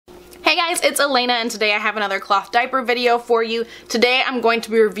guys, it's Elena and today I have another cloth diaper video for you. Today I'm going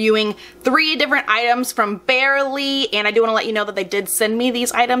to be reviewing 3 different items from Bayrli, and I do want to let you know that they did send me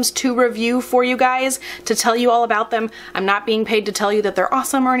these items to review for you guys, to tell you all about them. I'm not being paid to tell you that they're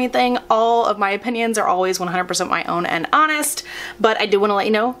awesome or anything. All of my opinions are always 100% my own and honest, but I do want to let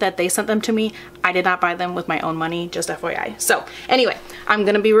you know that they sent them to me. I did not buy them with my own money, just FYI. So anyway, I'm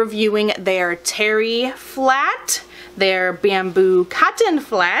going to be reviewing their terry flat, their bamboo cotton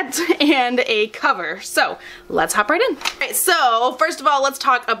flat, and a cover. So let's hop right in. Okay, so first of all, let's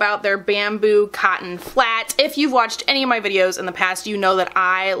talk about their bamboo cotton flat. If you've watched any of my videos in the past, you know that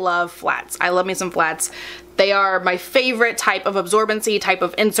I love flats. I love me some flats. They are my favorite type of absorbency, type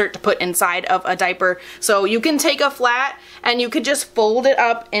of insert to put inside of a diaper. So you can take a flat and you could just fold it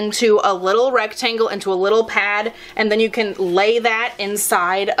up into a little rectangle, into a little pad, and then you can lay that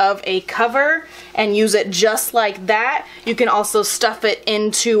inside of a cover and use it just like that. You can also stuff it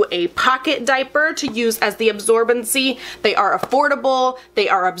into a pocket diaper to use as the absorbency. They are affordable, they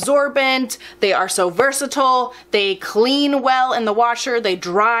are absorbent, they are so versatile, they clean well in the washer, they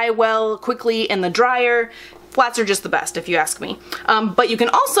dry well quickly in the dryer. Flats are just the best if you ask me. But you can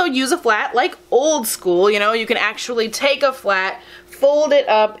also use a flat like old school, you know, you can actually take a flat, fold it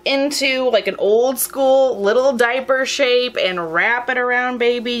up into like an old school little diaper shape and wrap it around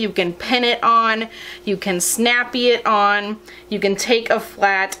baby. You can pin it on, you can snappy it on, you can take a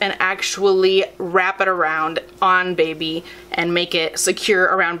flat and actually wrap it around on baby and make it secure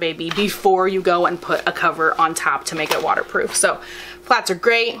around baby before you go and put a cover on top to make it waterproof. So flats are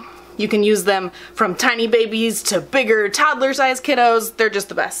great. You can use them from tiny babies to bigger toddler-sized kiddos. They're just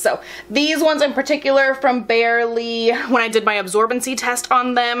the best. So these ones in particular from Bayrli, when I did my absorbency test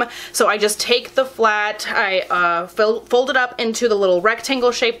on them, so I just take the flat, I fold it up into the little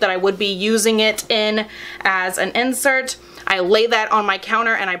rectangle shape that I would be using it in as an insert. I lay that on my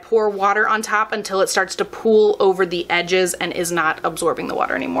counter and I pour water on top until it starts to pool over the edges and is not absorbing the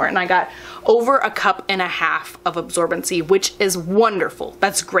water anymore. And I got over 1.5 cups of absorbency, which is wonderful.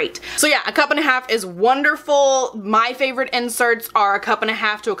 That's great. So yeah, 1.5 cups is wonderful. My favorite inserts are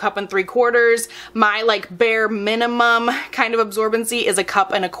 1.5 to 1.75 cups. My like bare minimum kind of absorbency is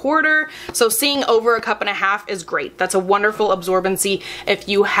 1.25 cups. So seeing over 1.5 cups is great. That's a wonderful absorbency if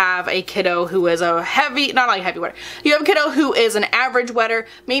you have a kiddo who is a heavy, not like heavy wetter. You have a kiddo who is an average wetter,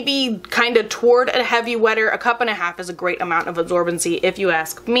 maybe kind of toward a heavy wetter. 1.5 cups is a great amount of absorbency if you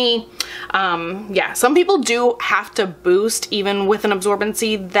ask me. Yeah, some people do have to boost even with an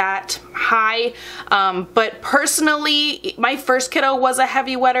absorbency that high, but personally my first kiddo was a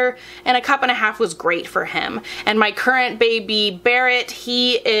heavy wetter and 1.5 cups was great for him. And my current baby Barrett,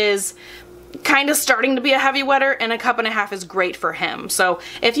 he is kind of starting to be a heavy wetter and 1.5 cups is great for him. So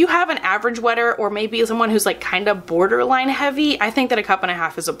if you have an average wetter or maybe someone who's like kind of borderline heavy, I think that 1.5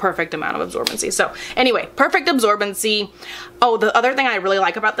 cups is a perfect amount of absorbency. So anyway, perfect absorbency. Oh, the other thing I really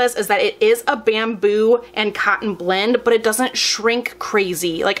like about this is that it is a bamboo and cotton blend, but it doesn't shrink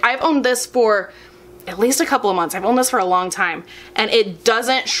crazy. Like I've owned this for at least a couple of months. I've owned this for a long time and it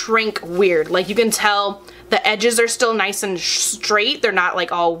doesn't shrink weird. Like you can tell the edges are still nice and straight. They're not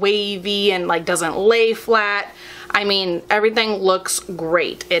like all wavy and like doesn't lay flat. I mean, everything looks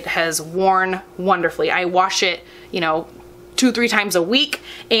great. It has worn wonderfully. I wash it, you know, 2-3 times a week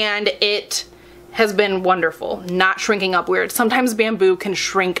and it has been wonderful, not shrinking up weird. Sometimes bamboo can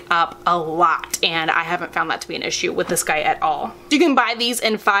shrink up a lot and I haven't found that to be an issue with this guy at all. You can buy these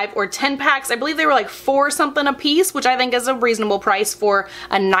in 5 or 10 packs. I believe they were like 4 something a piece, which I think is a reasonable price for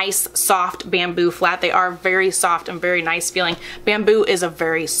a nice soft bamboo flat. They are very soft and very nice feeling. Bamboo is a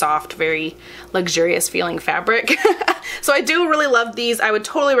very soft, very luxurious feeling fabric. So I do really love these. I would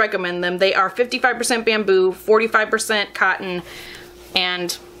totally recommend them. They are 55% bamboo, 45% cotton,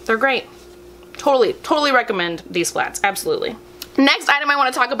 and they're great. Totally recommend these flats, absolutely. Next item I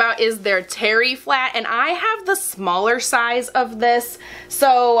want to talk about is their terry flat, and I have the smaller size of this,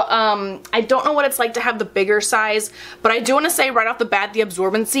 so I don't know what it's like to have the bigger size, but I do want to say right off the bat the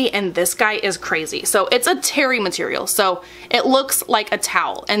absorbency and this guy is crazy. So it's a terry material, so it looks like a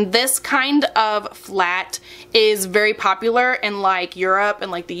towel, and this kind of flat is very popular in like Europe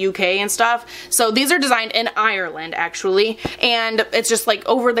and like the UK and stuff. So these are designed in Ireland actually, and it's just like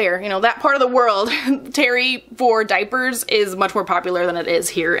over there, you know, that part of the world, terry for diapers is much more popular than it is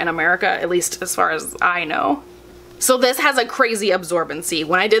here in America, at least as far as I know. So this has a crazy absorbency.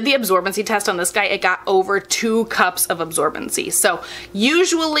 When I did the absorbency test on this guy, it got over 2 cups of absorbency. So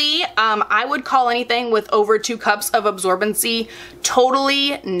usually I would call anything with over 2 cups of absorbency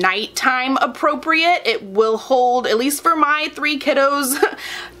totally nighttime appropriate. It will hold, at least for my 3 kiddos,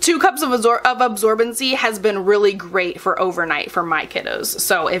 2 cups of absorbency has been really great for overnight for my kiddos.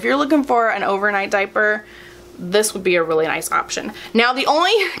 So if you're looking for an overnight diaper, this would be a really nice option. Now the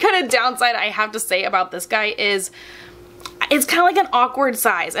only kind of downside I have to say about this guy is it's kind of like an awkward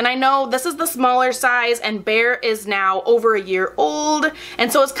size, and I know this is the smaller size and Bear is now over a year old,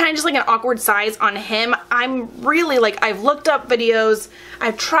 and so it's kind of just like an awkward size on him. I'm really like, I've looked up videos,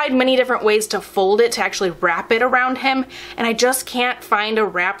 I've tried many different ways to fold it to actually wrap it around him, and I just can't find a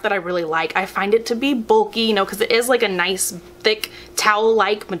wrap that I really like. I find it to be bulky, you know, because it is like a nice thick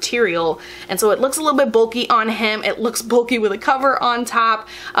towel-like material, and so it looks a little bit bulky on him. It looks bulky with a cover on top.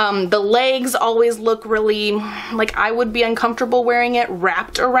 The legs always look really like I would be uncomfortable wearing it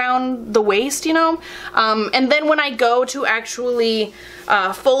wrapped around the waist, you know. And then when I go to actually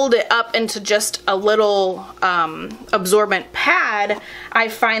fold it up into just a little absorbent pad, I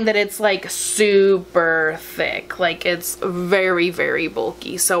find that it's like super thick, like it's very, very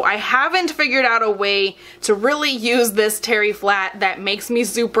bulky. So I haven't figured out a way to really use this terry flat that makes me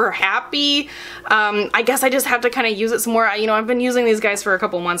super happy. I guess I just have to kind of use it some more. You know, I've been using these guys for a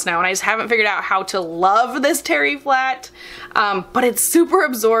couple months now, and I just haven't figured out how to love this terry flat, but it's super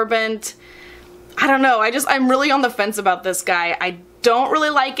absorbent. I don't know, I'm really on the fence about this guy. I don't really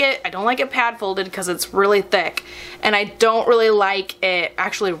like it. I don't like it pad folded because it's really thick, and I don't really like it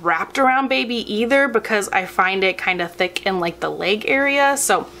actually wrapped around baby either because I find it kind of thick in like the leg area.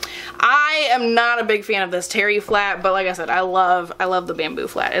 So I am not a big fan of this terry flat, but like I said, I love the bamboo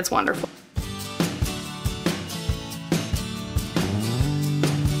flat. It's wonderful.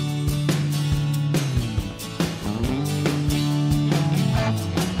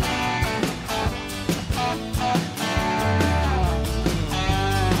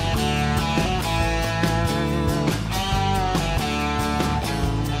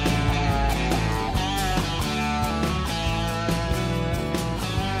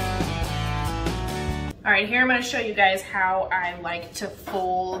 Alright, here I'm going to show you guys how I like to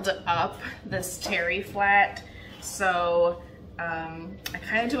fold up this terry flat. So I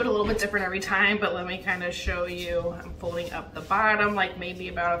kind of do it a little bit different every time, but let me kind of show you. I'm folding up the bottom, like maybe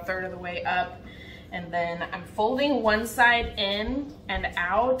about 1/3 of the way up, and then I'm folding one side in and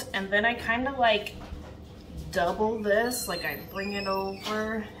out, and then I kind of like double this, like I bring it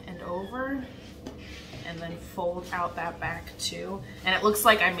over and over, and then fold out that back too. And it looks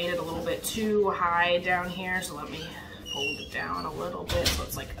like I made it a little bit too high down here, so let me fold it down a little bit so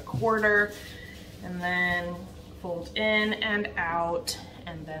it's like 1/4, and then fold in and out,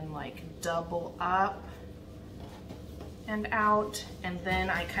 and then like double up and out, and then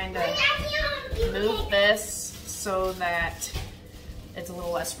I kind of move this so that it's a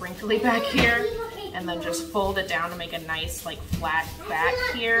little less wrinkly back here, and then just fold it down to make a nice like flat back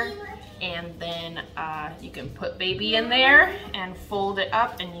here. And then you can put baby in there and fold it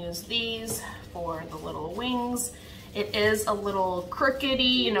up and use these for the little wings. It is a little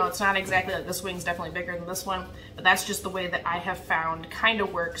crookedy, you know, it's not exactly like this wing's definitely bigger than this one, but that's just the way that I have found kind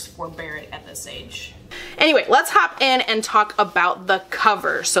of works for Barrett at this age. Anyway, let's hop in and talk about the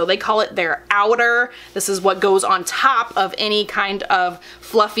cover. So they call it their outer. This is what goes on top of any kind of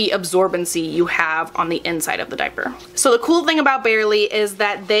fluffy absorbency you have on the inside of the diaper. So the cool thing about Bayrli is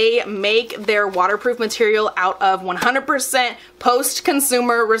that they make their waterproof material out of 100%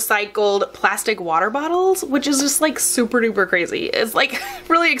 post-consumer recycled plastic water bottles, which is just like super duper crazy. It's like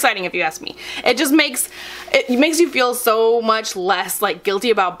really exciting if you ask me. It just makes you feel so much less like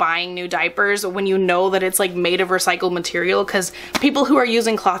guilty about buying new diapers when you know that it's like made of recycled material, because people who are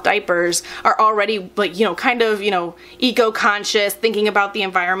using cloth diapers are already like, you know, kind of, you know, eco-conscious, thinking about the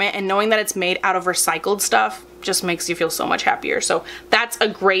environment, and knowing that it's made out of recycled stuff just makes you feel so much happier. So that's a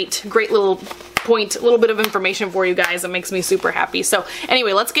great little point, a little bit of information for you guys that makes me super happy. So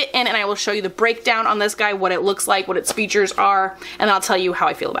anyway, let's get in and I will show you the breakdown on this guy, what it looks like, what its features are, and I'll tell you how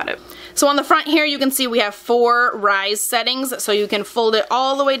I feel about it. So on the front here, you can see we have 4 rise settings, so you can fold it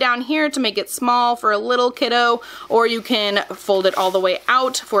all the way down here to make it small for a little kiddo, or you can fold it all the way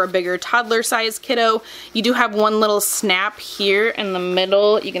out for a bigger toddler size kiddo. You do have one little snap here in the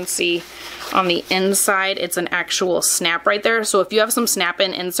middle. You can see On the inside, it's an actual snap right there. So if you have some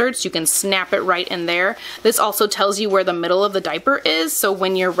snap-in inserts, you can snap it right in there. This also tells you where the middle of the diaper is. So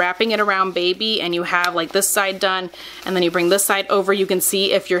when you're wrapping it around baby and you have like this side done, and then you bring this side over, you can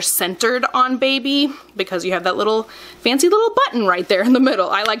see if you're centered on baby because you have that little fancy little button right there in the middle.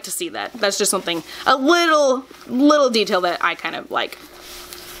 I like to see that. That's just something, a little detail that I kind of like.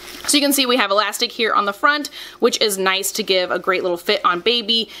 So you can see we have elastic here on the front, which is nice to give a great little fit on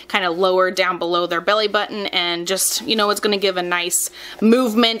baby, kind of lower down below their belly button, and just, you know, it's going to give a nice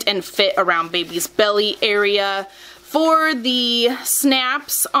movement and fit around baby's belly area. For the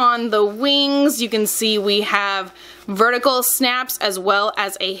snaps on the wings, you can see we have vertical snaps as well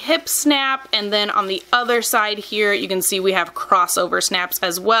as a hip snap, and then on the other side here you can see we have crossover snaps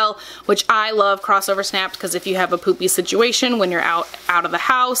as well, which I love crossover snaps because if you have a poopy situation when you're out of the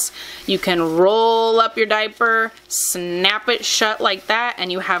house, you can roll up your diaper, snap it shut like that,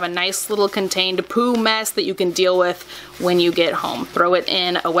 and you have a nice little contained poo mess that you can deal with when you get home. Throw it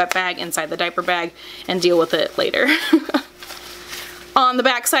in a wet bag inside the diaper bag and deal with it later. On the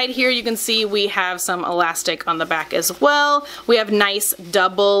back side here, you can see we have some elastic on the back as well. We have nice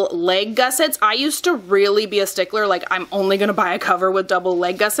double leg gussets. I used to really be a stickler, like I'm only gonna buy a cover with double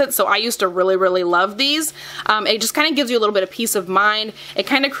leg gussets, so I used to really love these. It just kind of gives you a little bit of peace of mind. It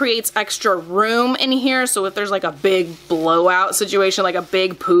kind of creates extra room in here, so if there's like a big blowout situation, like a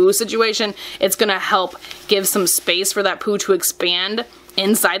big poo situation, it's gonna help give some space for that poo to expand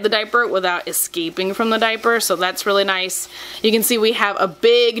inside the diaper without escaping from the diaper, so that's really nice. You can see we have a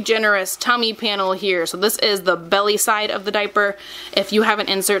big generous tummy panel here, so this is the belly side of the diaper. If you have an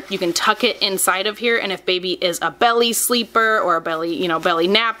insert, you can tuck it inside of here, and if baby is a belly sleeper or a belly, you know, belly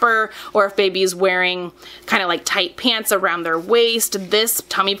napper, or if baby is wearing kind of like tight pants around their waist, this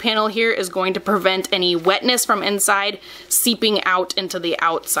tummy panel here is going to prevent any wetness from inside seeping out into the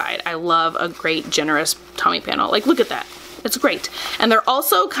outside. I love a great generous tummy panel. Like, look at that. It's great. And they're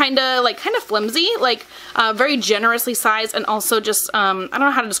also kind of flimsy, like very generously sized, and also just, I don't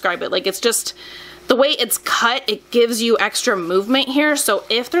know how to describe it. Like, it's just, the way it's cut, it gives you extra movement here. So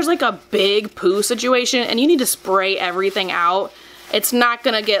if there's like a big poo situation and you need to spray everything out, it's not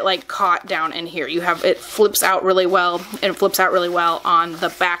gonna get like caught down in here. You have, it flips out really well, and it flips out really well on the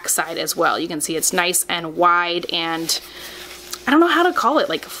back side as well. You can see it's nice and wide, and I don't know how to call it,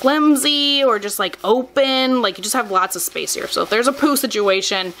 like flimsy or just like open, like you just have lots of space here. So if there's a poo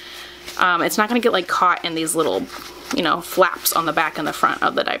situation, it's not gonna get like caught in these little, you know, flaps on the back and the front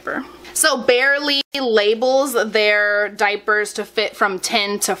of the diaper. So Bayrli labels their diapers to fit from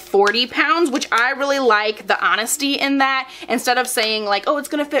 10 to 40 pounds, which I really like the honesty in that. Instead of saying like, oh, it's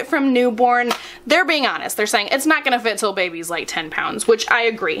gonna fit from newborn, they're being honest. They're saying it's not gonna fit till baby's like 10 pounds, which I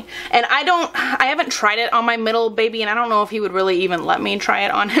agree. And I haven't tried it on my middle baby, and I don't know if he would really even let me try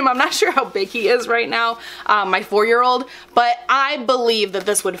it on him. I'm not sure how big he is right now, my 4-year-old, but I believe that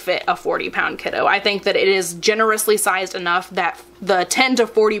this would fit a 40-pound kiddo. I think that it is generously sized enough that the 10 to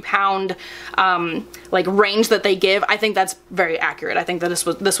 40 pound like range that they give, I think that's very accurate. I think that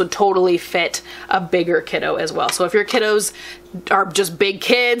this would totally fit a bigger kiddo as well. So if your kiddos are just big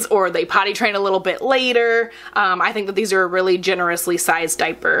kids or they potty train a little bit later, I think that these are a really generously sized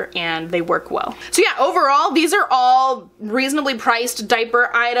diaper and they work well. So yeah, overall, these are all reasonably priced diaper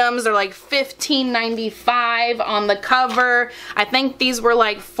items. They're like $15.95 on the cover. I think these were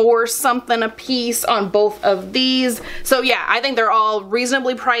like $4 something a piece on both of these. So yeah, I think they're all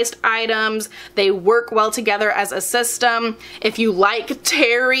reasonably priced items. They work well together as a system. If you like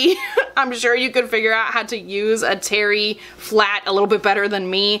terry, I'm sure you could figure out how to use a terry flat a little bit better than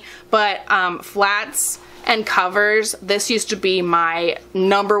me, but flats and covers, this used to be my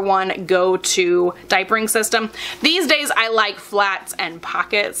 #1 go-to diapering system. These days I like flats and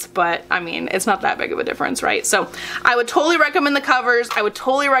pockets, but I mean, it's not that big of a difference, right? So I would totally recommend the covers. I would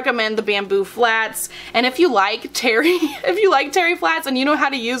totally recommend the bamboo flats. And if you like terry, flats and you know how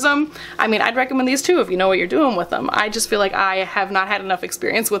to use them, I mean, I'd recommend these too if you know what you're doing with them. I just feel like I have not had enough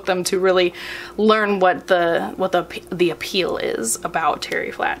experience with them to really learn what the appeal is about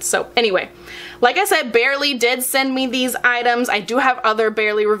terry flats. So anyway, like I said, Bayrli did send me these items. I do have other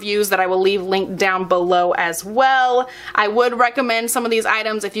Bayrli reviews that I will leave linked down below as well. I would recommend some of these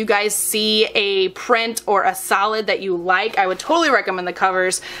items. If you guys see a print or a solid that you like, I would totally recommend the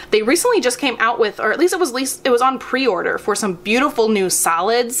covers. They recently just came out with, or at least it was on pre-order for some beautiful new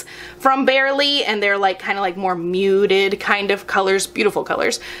solids from Bayrli, and they're like kind of like more muted kind of colors, beautiful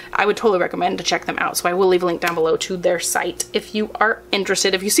colors. I would totally recommend to check them out. So I will leave a link down below to their site if you are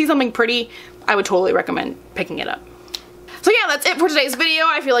interested. If you see something pretty, I would totally recommend picking it up. So yeah, that's it for today's video.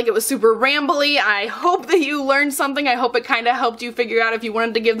 I feel like it was super rambly. I hope that you learned something. I hope it kind of helped you figure out if you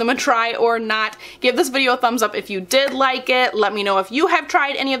wanted to give them a try or not. Give this video a thumbs up if you did like it. Let me know if you have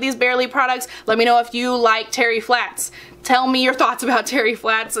tried any of these Bayrli products. Let me know if you like Terry Flats. Tell me your thoughts about Terry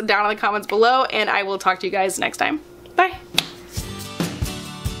Flats down in the comments below, and I will talk to you guys next time. Bye!